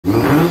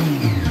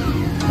は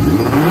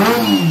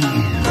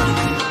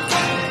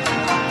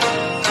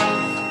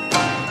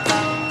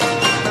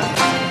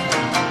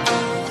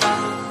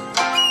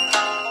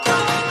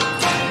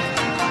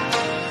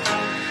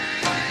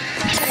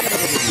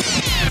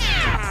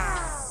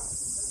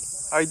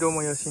い、どう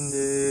も、やしん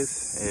で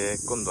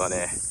す。今度は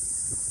ね、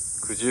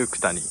九十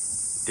九谷っ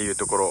ていう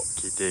ところ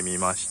聞いてみ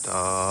ました。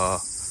やっ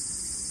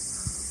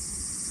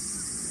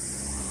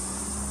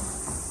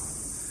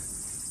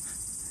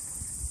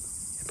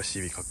ぱ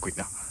CB かっこいい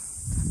な。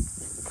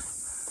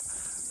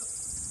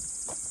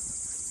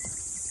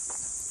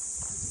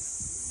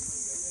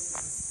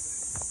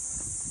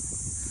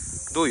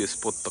どういうス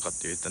ポットかっ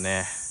ていうと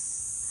ね、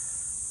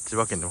千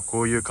葉県でも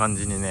こういう感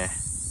じにね、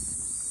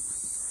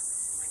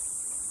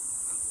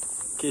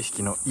景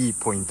色のいい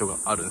ポイントが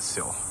あるんです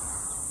よ。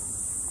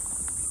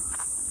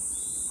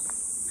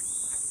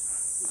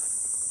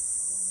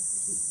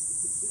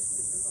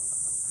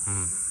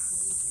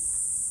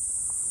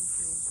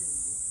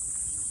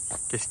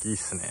景色いいっ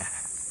すね。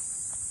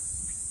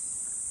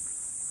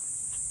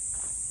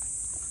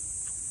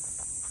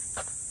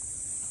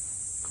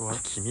ここは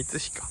君津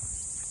市か。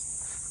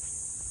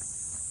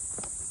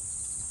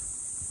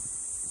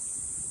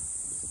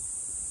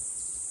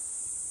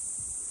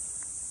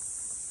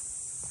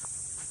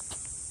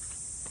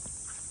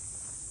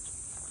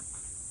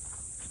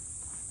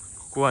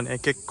ここはね、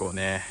結構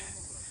ね、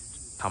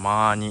た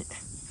まに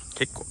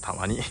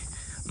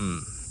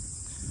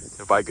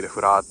バイクで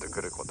ふらーっと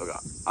来ることが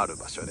ある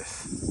場所で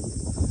す。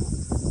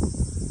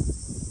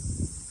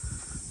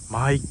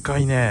毎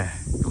回ね、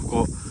こ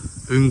こ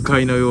雲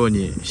海のよう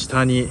に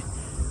下に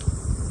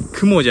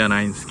雲じゃ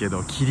ないんですけ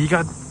ど、霧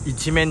が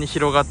一面に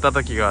広がった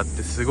時があっ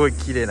て、すごい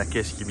綺麗な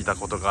景色見た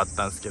ことがあっ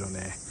たんですけど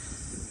ね、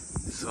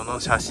その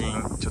写真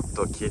ちょっ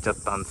と消えちゃっ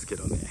たんですけ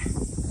どね。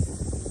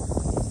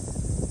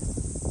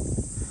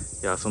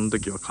いや、その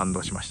時は感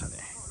動しましたね。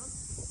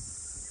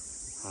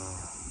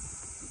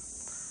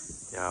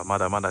いや、ま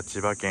だまだ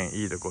千葉県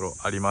いいところ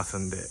あります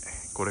んで、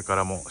これか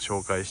らも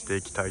紹介して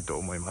いきたいと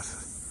思います。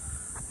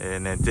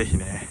ぜひ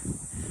ね、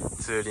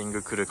ツーリン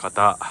グ来る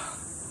方、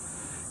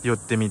寄っ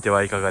てみて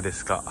はいかがで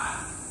すか。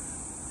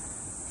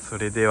そ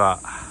れでは、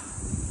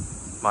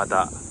ま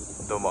た、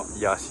どうも、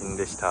やーしん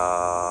でし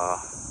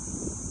た。